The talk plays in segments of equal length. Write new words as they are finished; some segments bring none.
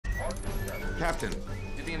Captain,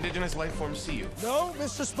 did the indigenous life forms see you? No,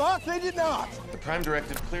 Mr. Spock, they did not. The Prime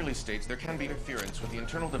Directive clearly states there can be interference with the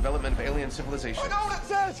internal development of alien civilization. I know what it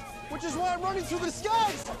says, which is why I'm running through the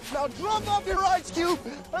skies. Now drop off your ice cube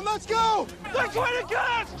and let's go. They're trying to get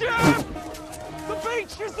us, Jim! The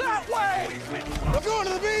beach is that way! We're going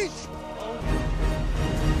to the beach!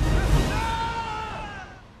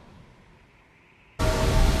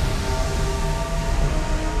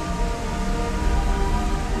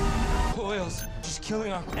 Oils, just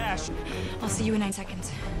killing our cash. I'll see you in 9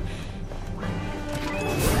 seconds.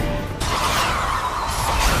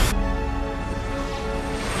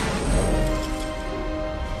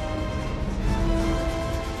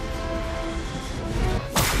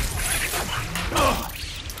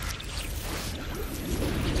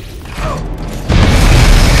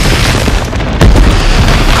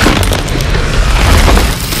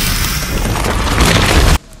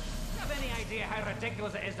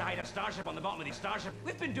 Ridiculous it is to hide a starship on the bottom of the starship.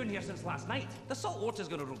 We've been doing here since last night. The salt water's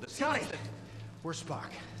gonna rule the Scotty! Where's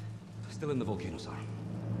Spock? Still in the volcano, sir.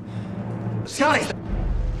 Scotty!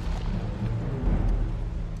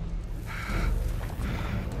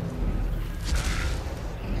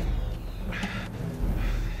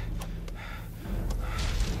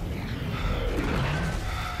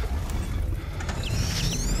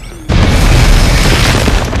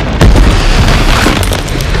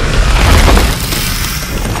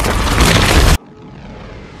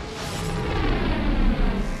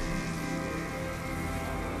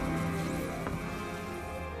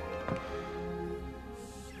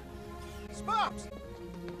 Spops!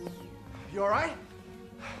 You all right?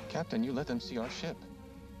 Captain, you let them see our ship.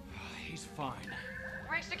 He's fine.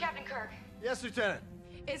 Bridge to Captain Kirk. Yes, Lieutenant.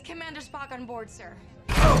 Is Commander Spock on board, sir?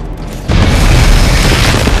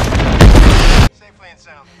 Safely and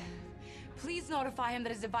sound. Please notify him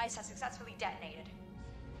that his device has successfully detonated.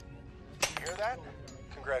 You hear that?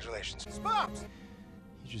 Congratulations. Spops!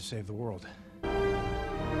 You just saved the world.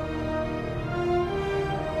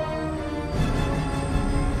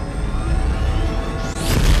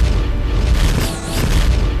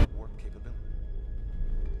 Warp capability.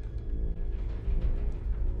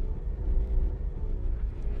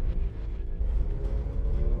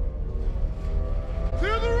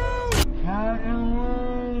 Clear the room!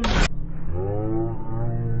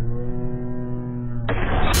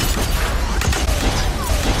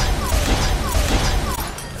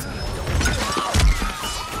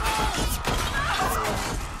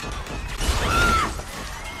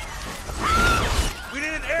 We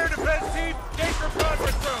need an air defense team. Gate for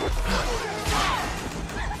conference room.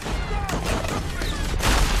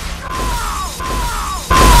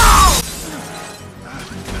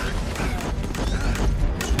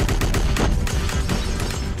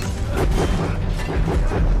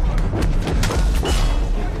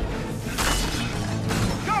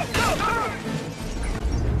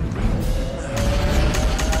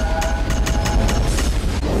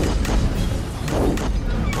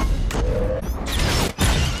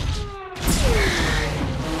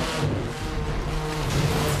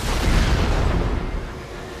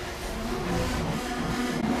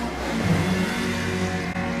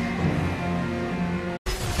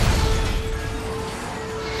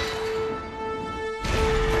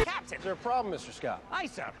 Is there a problem, Mr. Scott? Aye,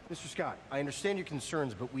 sir. Mr. Scott, I understand your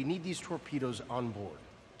concerns, but we need these torpedoes on board.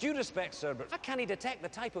 Due respect, sir, but I can't detect the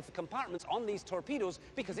type of compartments on these torpedoes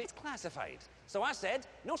because it's classified. So I said,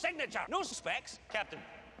 no signature, no specs. Captain,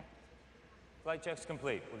 flight check's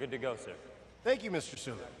complete. We're good to go, sir. Thank you, Mr.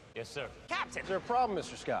 Sulu. Yes, sir. Captain! Is there a problem,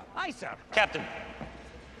 Mr. Scott? Aye, sir. Captain,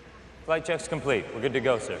 flight check's complete. We're good to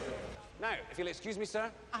go, sir. Now, if you'll excuse me, sir,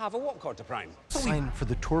 I have a walk card to prime. Sign for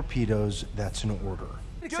the torpedoes, that's an order.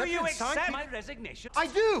 Do you accept my resignation? I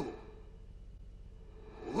do!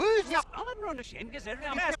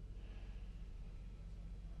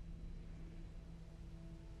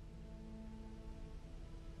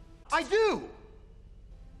 I do!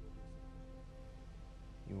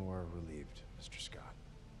 You are relieved, Mr. Scott.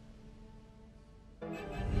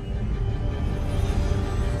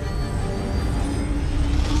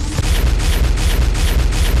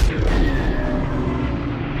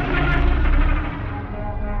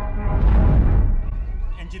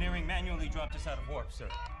 Engineering manually dropped us out of warp, sir.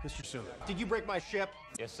 Mr. Sulu, did you break my ship?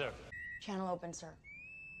 Yes, sir. Channel open, sir.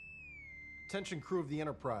 Attention crew of the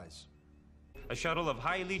Enterprise. A shuttle of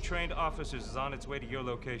highly trained officers is on its way to your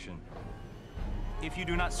location. If you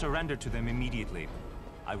do not surrender to them immediately,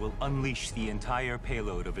 I will unleash the entire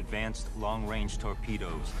payload of advanced long-range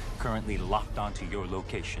torpedoes currently locked onto your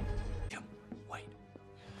location. Jim, wait.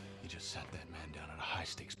 You just sat that man down at a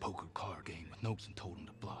high-stakes poker card game with notes and told him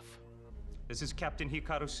to bluff. This is Captain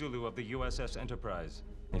Hikaru Sulu of the USS Enterprise.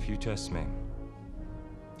 If you test me,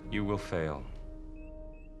 you will fail.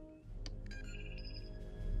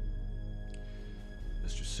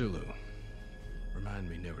 Mr. Sulu, remind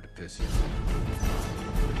me never to piss you.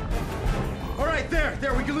 All right,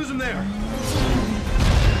 there, we can lose them there.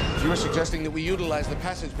 You are suggesting that we utilize the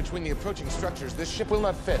passage between the approaching structures. This ship will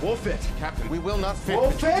not fit. We'll fit. Captain, we will not fit.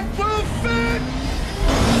 We'll fit! We'll fit!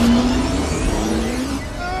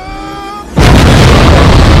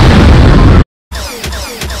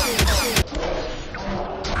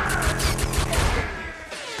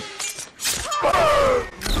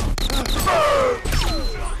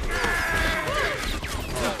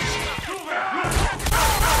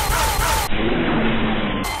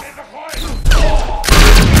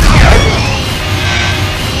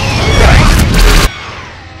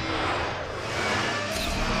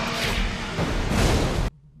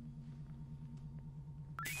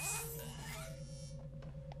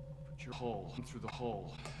 Through the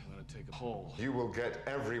hole. I'm gonna take a hole. You will get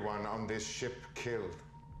everyone on this ship killed.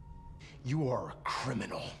 You are a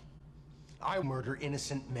criminal. I murder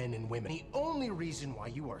innocent men and women. The only reason why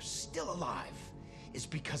you are still alive is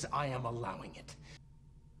because I am allowing it.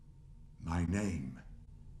 My name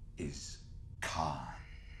is Khan.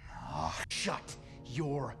 Shut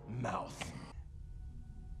your mouth.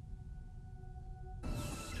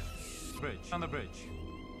 Bridge. On the bridge.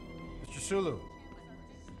 Mr. Sulu,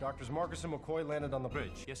 Doctors Marcus and McCoy landed on the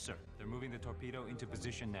Bridge. Yes, sir. They're moving the torpedo into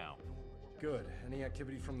position now. Good. Any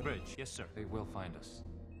activity from the Bridge. Yes, sir. They will find us.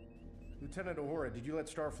 Lieutenant O'Hara, did you let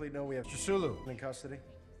Starfleet know we have Mr. Sulu in custody?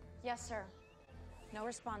 Yes, sir. No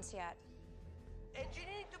response yet.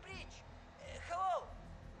 Engineering to bridge. Hello?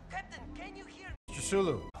 Captain, can you hear me? Mr.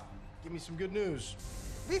 Sulu, give me some good news.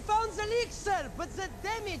 We found the leak, sir, but the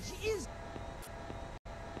damage is...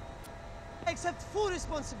 accept full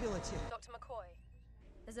responsibility. Dr. McCoy,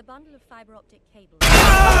 there's a bundle of fiber optic cables.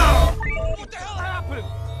 What the hell happened?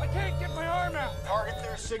 I can't get my arm out. Target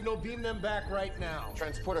their signal, beam them back right now.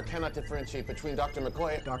 Transporter cannot differentiate between Dr.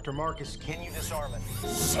 McCoy. Dr. Marcus, can you disarm it?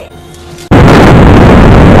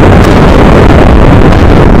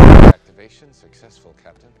 Activation successful,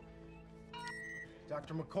 Captain.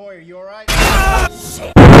 Dr. McCoy, are you all right?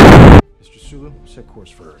 Mr. Sulu, set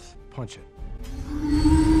course for Earth. Punch it.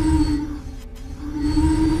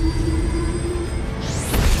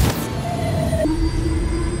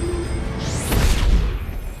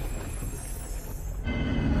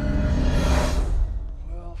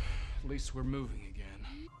 Well, at least we're moving again.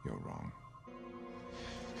 You're wrong.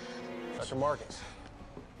 Dr. Marcus.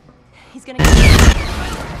 He's gonna get...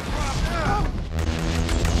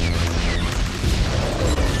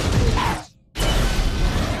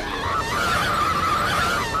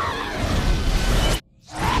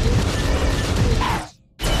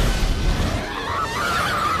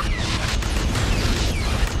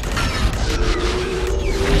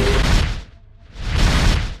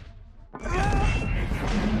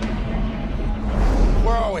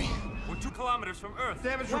 From Earth.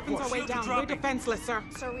 Damage Weapons report. are way down. We're defenseless, sir.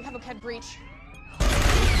 Sir, we have a head breach.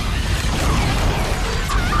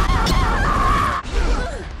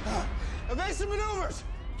 Evasive maneuvers!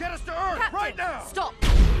 Get us to Earth, Captain, right now! Stop!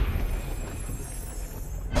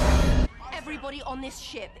 Everybody on this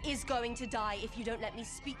ship is going to die if you don't let me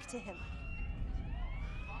speak to him.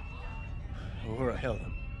 O'Hara, hail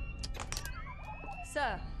them.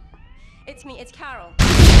 Sir, it's me, it's Carol.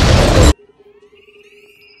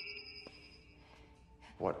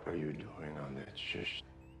 What are you doing on that ship?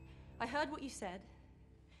 I heard what you said.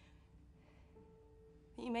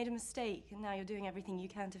 That you made a mistake, and now you're doing everything you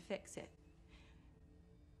can to fix it.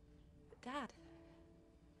 But Dad...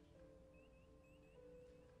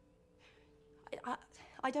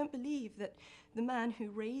 I don't believe that the man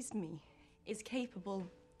who raised me is capable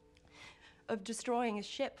of destroying a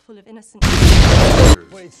ship full of innocent...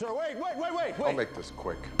 Wait, sir, wait! I'll make this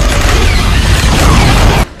quick.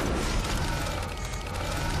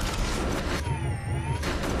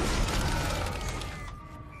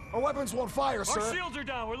 Our weapons won't fire, sir. Our shields are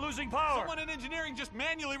down. We're losing power. Someone in engineering just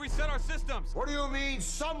manually reset our systems. What do you mean,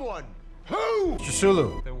 someone? Who? Mr.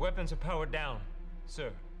 Sulu. The weapons are powered down,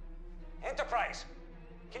 sir. Enterprise,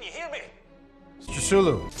 can you hear me? Mr.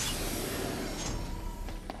 Sulu.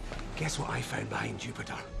 Guess what I found behind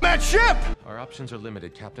Jupiter? That ship! Our options are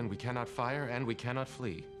limited, Captain. We cannot fire and we cannot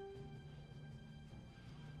flee.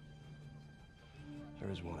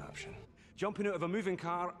 There is one option. Jumping out of a moving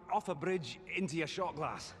car, off a bridge, into a shot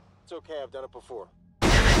glass. It's okay, I've done it before.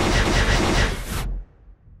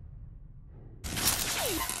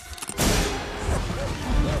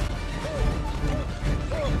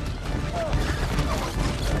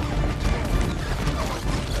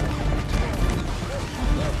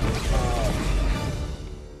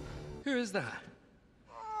 is that?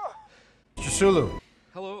 Mr. Sulu.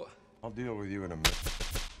 Hello. I'll deal with you in a minute.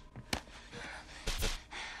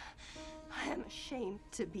 I am ashamed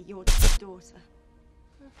to be your daughter.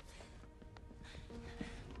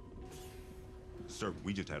 Sir,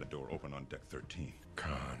 we just had a door open on deck 13.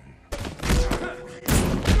 Khan.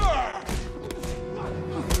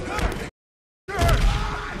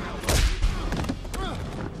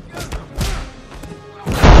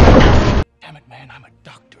 Damn it, man, I'm a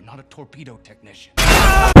doctor, not a torpedo technician.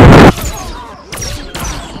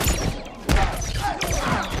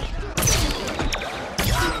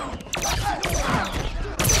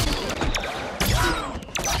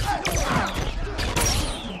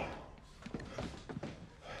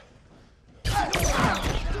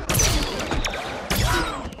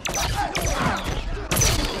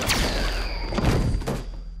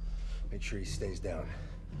 Make sure he stays down.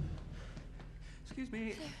 Excuse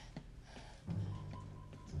me.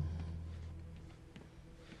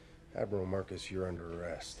 Admiral Marcus, you're under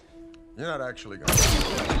arrest. You're not actually gonna...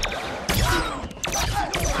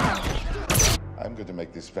 I'm going to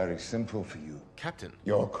make this very simple for you. Captain.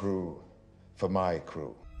 Your crew for my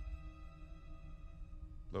crew.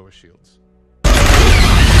 Lower shields.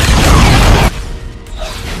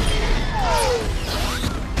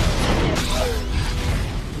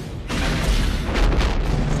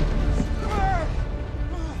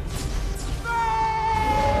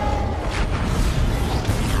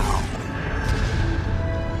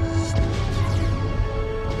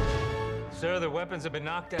 Sir, the weapons have been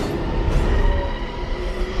knocked out.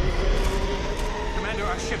 Commander,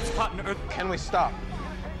 our ship's caught in Earth. Can we stop?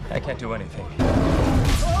 I can't do anything.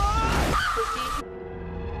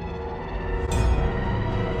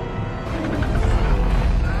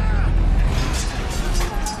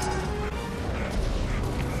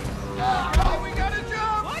 Oh, we gotta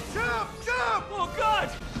jump! What? Jump! Jump! Oh, God!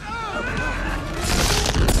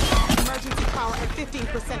 Emergency power at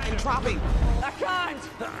 15% and dropping. I can't!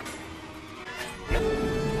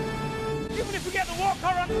 Even if we get the war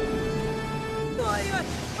car on...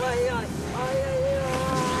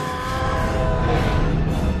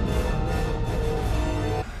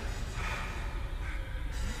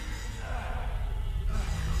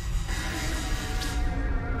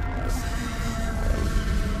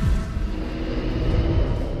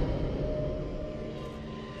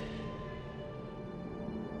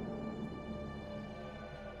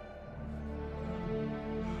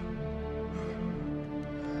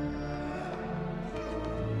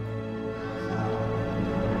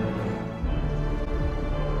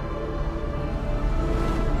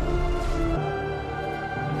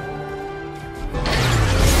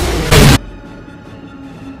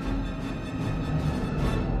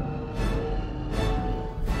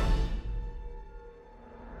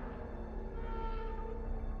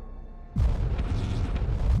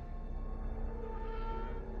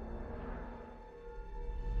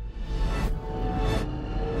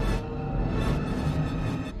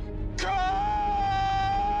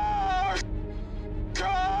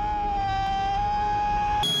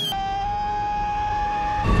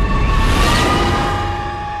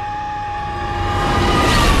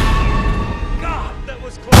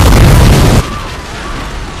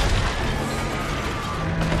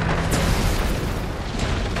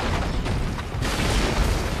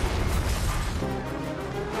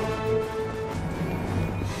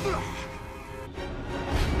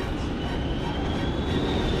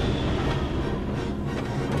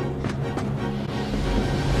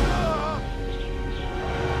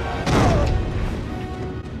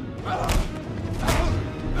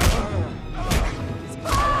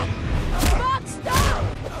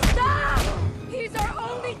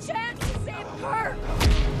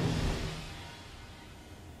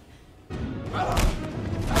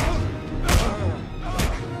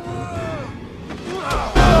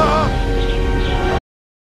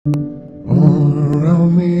 All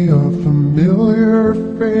around me are familiar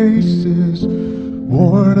faces,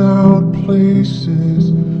 worn out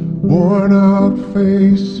places, worn out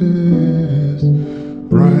faces,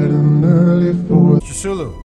 bright and early for... Mr. Sulu.